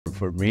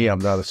for me, I'm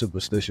not a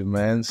superstitious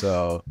man,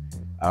 so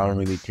I don't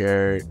really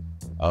care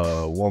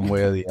one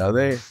way or the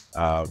other.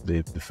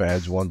 If the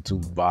fans want to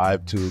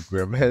vibe to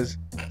Grimace,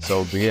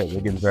 so be it.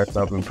 We can dress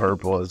up in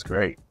purple. It's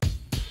great.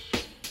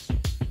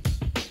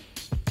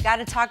 Got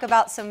to talk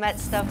about some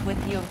Mets stuff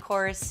with you, of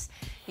course.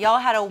 Y'all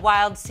had a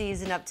wild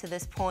season up to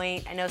this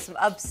point. I know some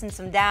ups and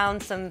some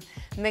downs. Some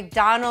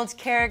McDonald's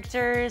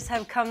characters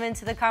have come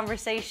into the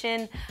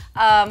conversation.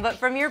 But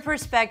from your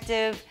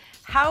perspective,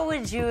 how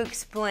would you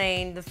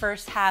explain the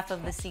first half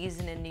of the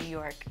season in New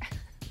York?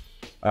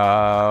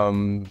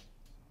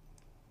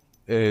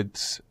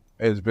 It's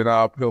been an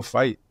uphill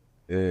fight.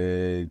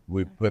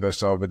 We put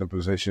ourselves in a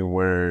position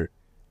where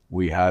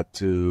we had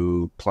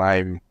to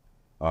climb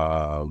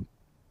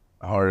harder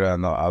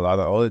than a lot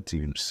of other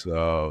teams.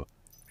 So,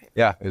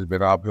 yeah, it's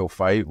been an uphill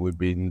fight. We've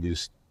been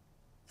just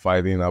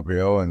fighting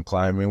uphill and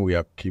climbing. We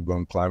have to keep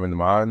on climbing the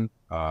mountain.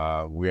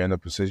 We're in a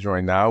position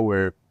right now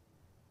where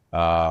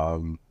I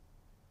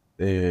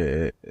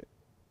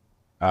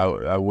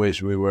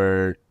wish we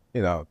were,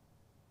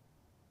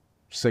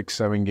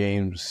 6-7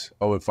 games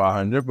over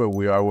 500, but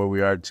we are where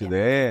we are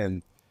today,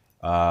 and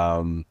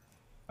I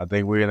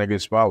think we're in a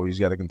good spot. We just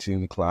got to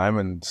continue to climb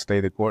and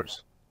stay the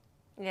course.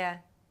 Yeah.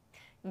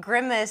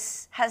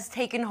 Grimace has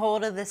taken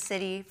hold of the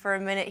city for a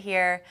minute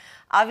here.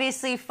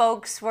 Obviously,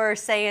 folks were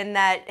saying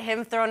that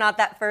him throwing out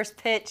that first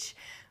pitch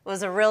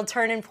was a real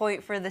turning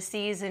point for the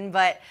season,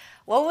 but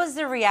what was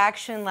the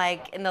reaction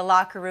like in the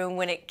locker room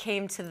when it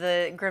came to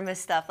the Grimace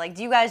stuff? Like,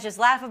 do you guys just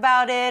laugh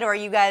about it, or are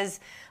you guys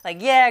like,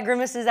 yeah,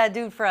 Grimace is that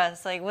dude for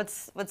us? Like,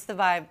 what's the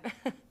vibe?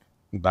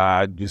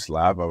 Nah, I just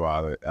laugh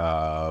about it.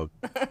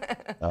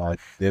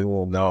 They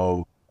will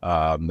know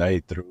they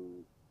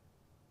threw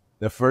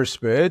the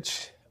first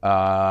pitch. It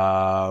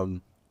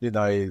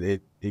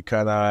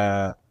kind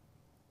of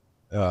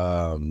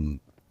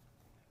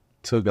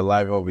took a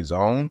life of its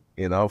own,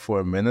 for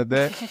a minute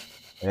there.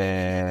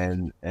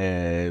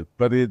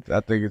 But I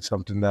think it's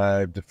something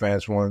that if the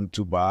fans want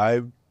to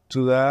vibe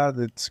to that,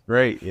 it's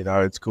great.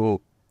 It's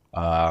cool.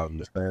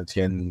 The fans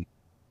can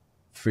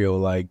feel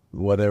like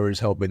whatever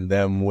is helping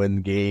them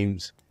win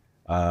games.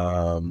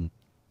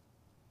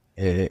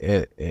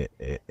 It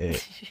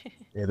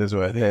is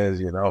what it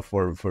is,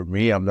 For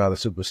me, I'm not a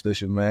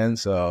superstitious man,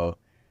 so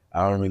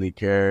I don't really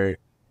care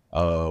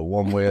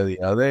one way or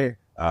the other.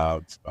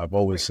 I've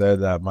always said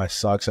that my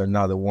socks are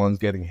not the ones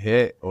getting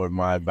hit, or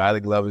my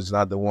batting glove is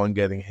not the one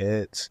getting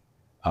hit.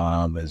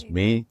 It's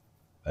me.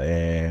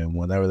 And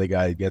whenever the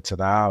guy gets it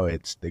out,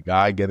 it's the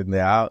guy getting it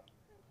out.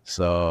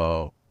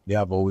 So,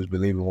 yeah, I've always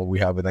believed in what we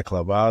have in the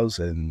clubhouse,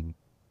 and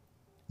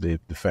if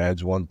the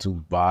fans want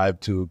to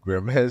vibe to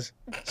Grimace,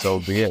 so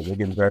be it. We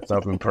can dress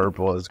up in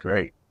purple. It's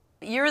great.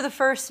 You're the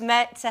first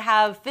Met to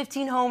have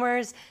 15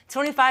 homers,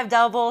 25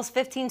 doubles,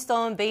 15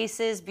 stolen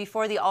bases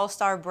before the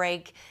All-Star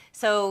break.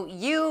 So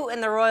you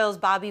and the Royals'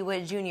 Bobby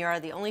Witt Jr.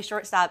 are the only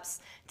shortstops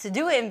to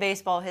do it in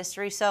baseball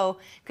history. So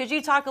could you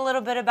talk a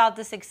little bit about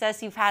the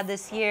success you've had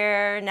this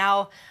year?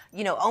 Now,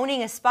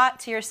 owning a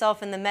spot to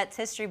yourself in the Mets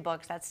history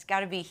books, that's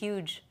got to be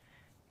huge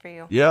for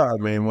you. Yeah, I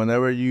mean,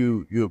 whenever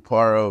you're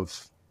part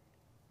of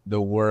the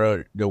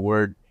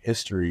word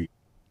history,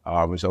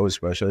 it's always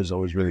special. It's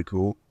always really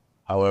cool.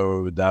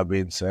 However, with that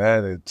being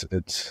said,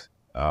 it's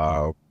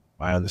I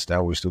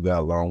understand we still got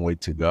a long way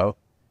to go,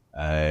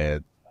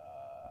 and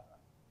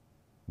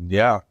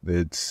yeah,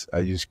 I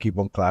just keep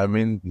on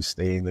climbing,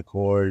 staying the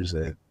course,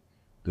 and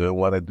doing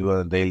what I do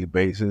on a daily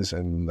basis.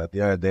 And at the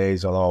end of the day,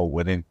 it's all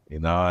winning.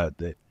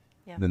 The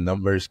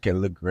numbers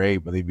can look great,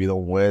 but if you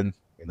don't win,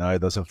 it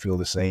doesn't feel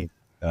the same.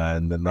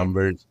 And the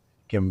numbers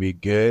can be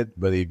good,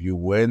 but if you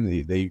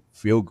win, they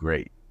feel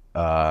great.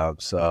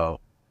 So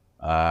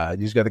I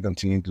just got to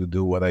continue to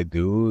do what I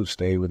do,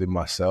 stay within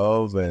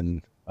myself,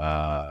 and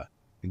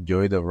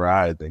enjoy the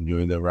ride day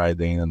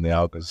in and day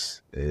out,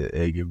 because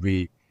it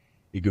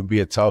could be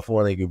a tough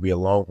one, it could be a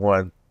long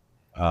one,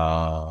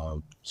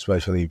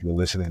 especially if you're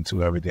listening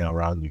to everything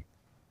around you.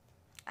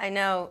 I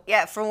know.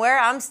 Yeah, from where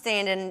I'm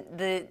standing,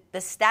 the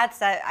stats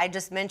that I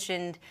just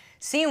mentioned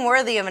seem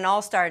worthy of an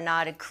all-star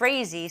nod.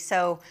 Crazy.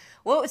 So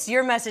what's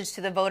your message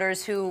to the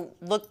voters who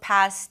look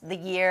past the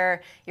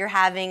year you're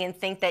having and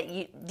think that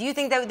do you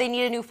think that they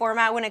need a new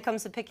format when it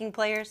comes to picking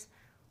players?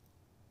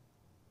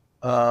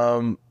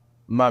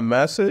 My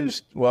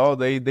message, well,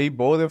 they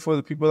voted for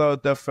the people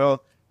that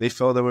felt they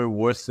were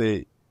worth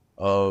it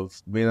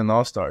of being an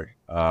all-star.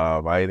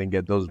 I didn't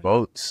get those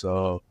votes.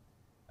 So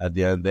at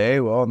the end of the day,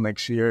 well,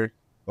 next year,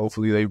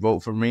 hopefully they vote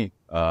for me.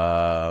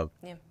 But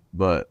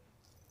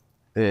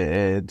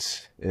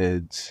it's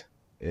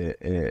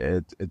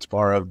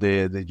part of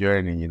the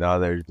journey.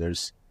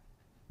 There's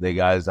the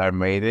guys that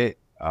made it.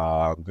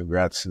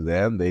 Congrats to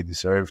them. They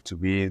deserve to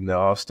be in the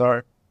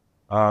All-Star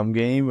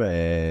game,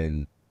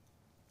 and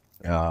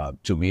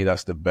to me,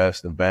 that's the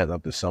best event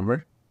of the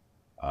summer.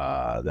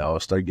 The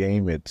All-Star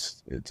game.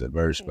 It's a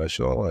very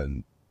special,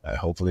 and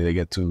hopefully they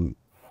get to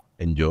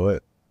enjoy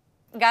it.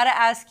 Gotta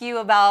ask you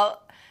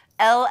about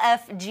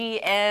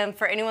LFGM.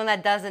 For anyone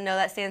that doesn't know,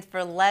 that stands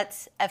for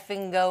Let's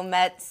Effing Go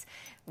Mets.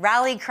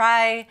 rally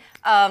cry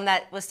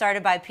that was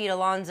started by Pete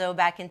Alonso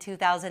back in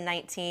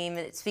 2019.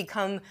 It's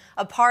become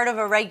a part of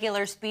a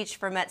regular speech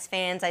for Mets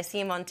fans. I see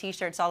him on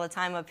T-shirts all the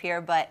time up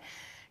here. But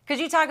could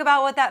you talk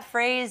about what that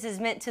phrase has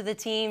meant to the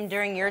team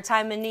during your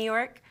time in New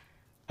York?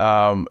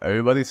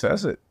 Everybody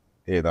says it,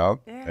 you know.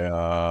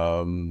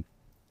 Yeah.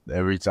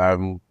 Every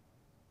time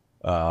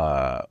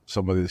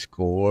somebody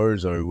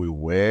scores or we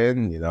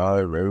win, you know,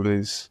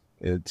 everybody's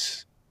saying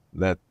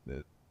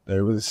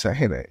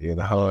it, you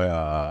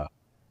know.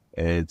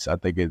 I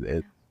think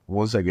it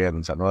once again,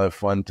 it's another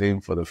fun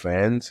thing for the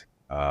fans.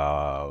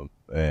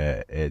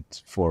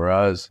 It's for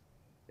us,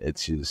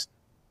 it's just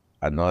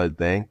another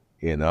thing,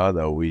 you know,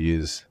 that we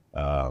just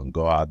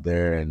go out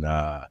there and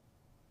I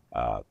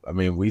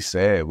mean, we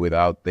say it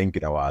without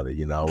thinking about it,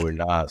 you know. We're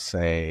not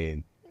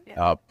saying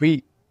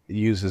Pete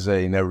uses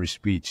it in every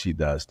speech he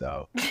does,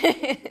 though.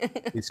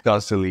 He's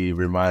constantly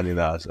reminding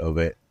us of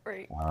it.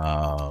 Right.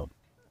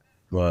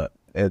 But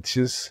it's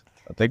just,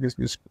 I think it's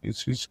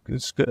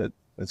good.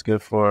 It's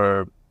good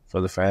for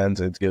the fans.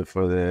 It's good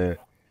for the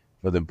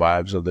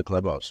vibes of the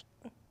clubhouse.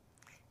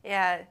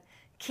 Yeah,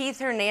 Keith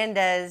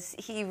Hernandez,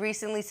 he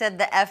recently said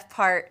the F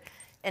part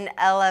in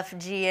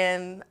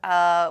LFGM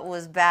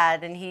was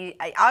bad, and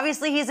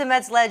obviously he's a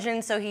Mets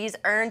legend, so he's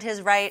earned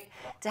his right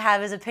to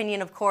have his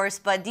opinion, of course.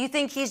 But do you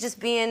think he's just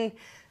being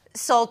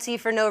salty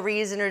for no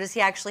reason, or does he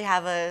actually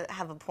have a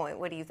point?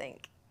 What do you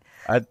think?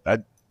 I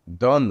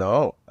don't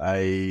know.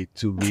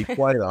 To be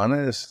quite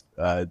honest,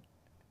 but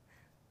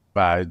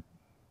I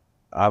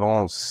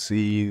don't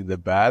see the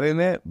bad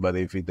in it. But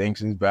if he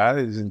thinks it's bad,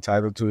 he's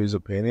entitled to his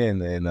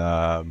opinion.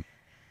 And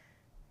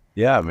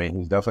yeah, I mean,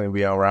 he's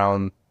definitely been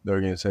around the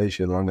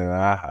organization longer than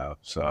I have.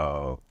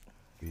 So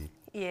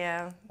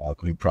yeah,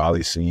 we've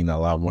probably seen a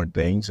lot more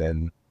things.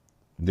 And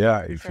yeah,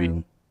 if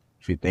he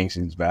thinks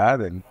it's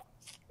bad, then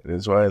it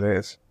is what it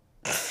is.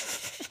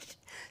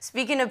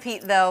 Speaking of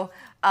Pete, though,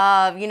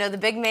 you know, the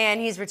big man,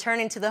 he's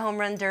returning to the Home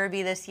Run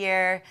Derby this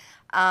year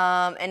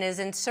and is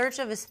in search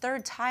of his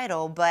third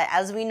title. But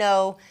as we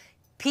know,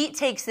 Pete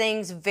takes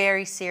things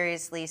very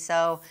seriously.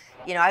 So,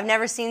 you know, I've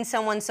never seen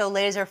someone so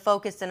laser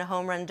focused in a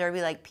Home Run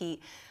Derby like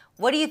Pete.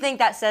 What do you think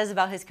that says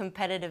about his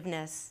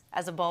competitiveness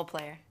as a ball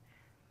player?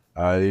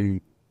 I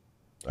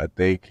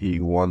think he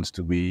wants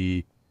to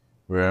be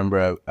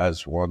remembered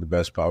as one of the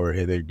best power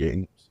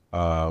hitting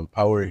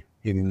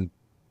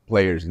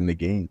players in the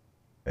game,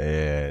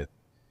 and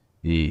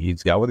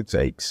he's got what it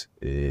takes.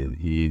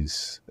 He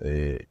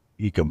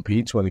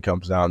competes when it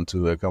comes down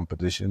to a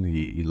competition.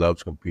 He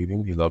loves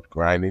competing. He loves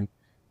grinding.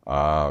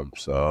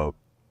 So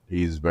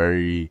he's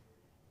very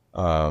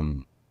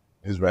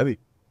he's ready.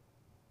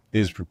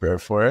 He's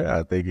prepared for it.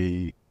 I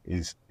think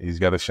he's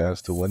got a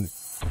chance to win.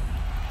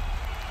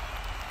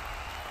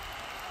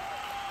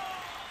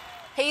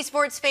 Hey,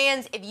 sports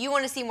fans, if you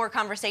want to see more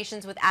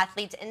conversations with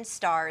athletes and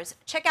stars,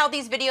 check out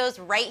these videos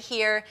right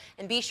here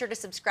and be sure to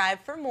subscribe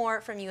for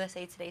more from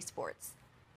USA Today Sports.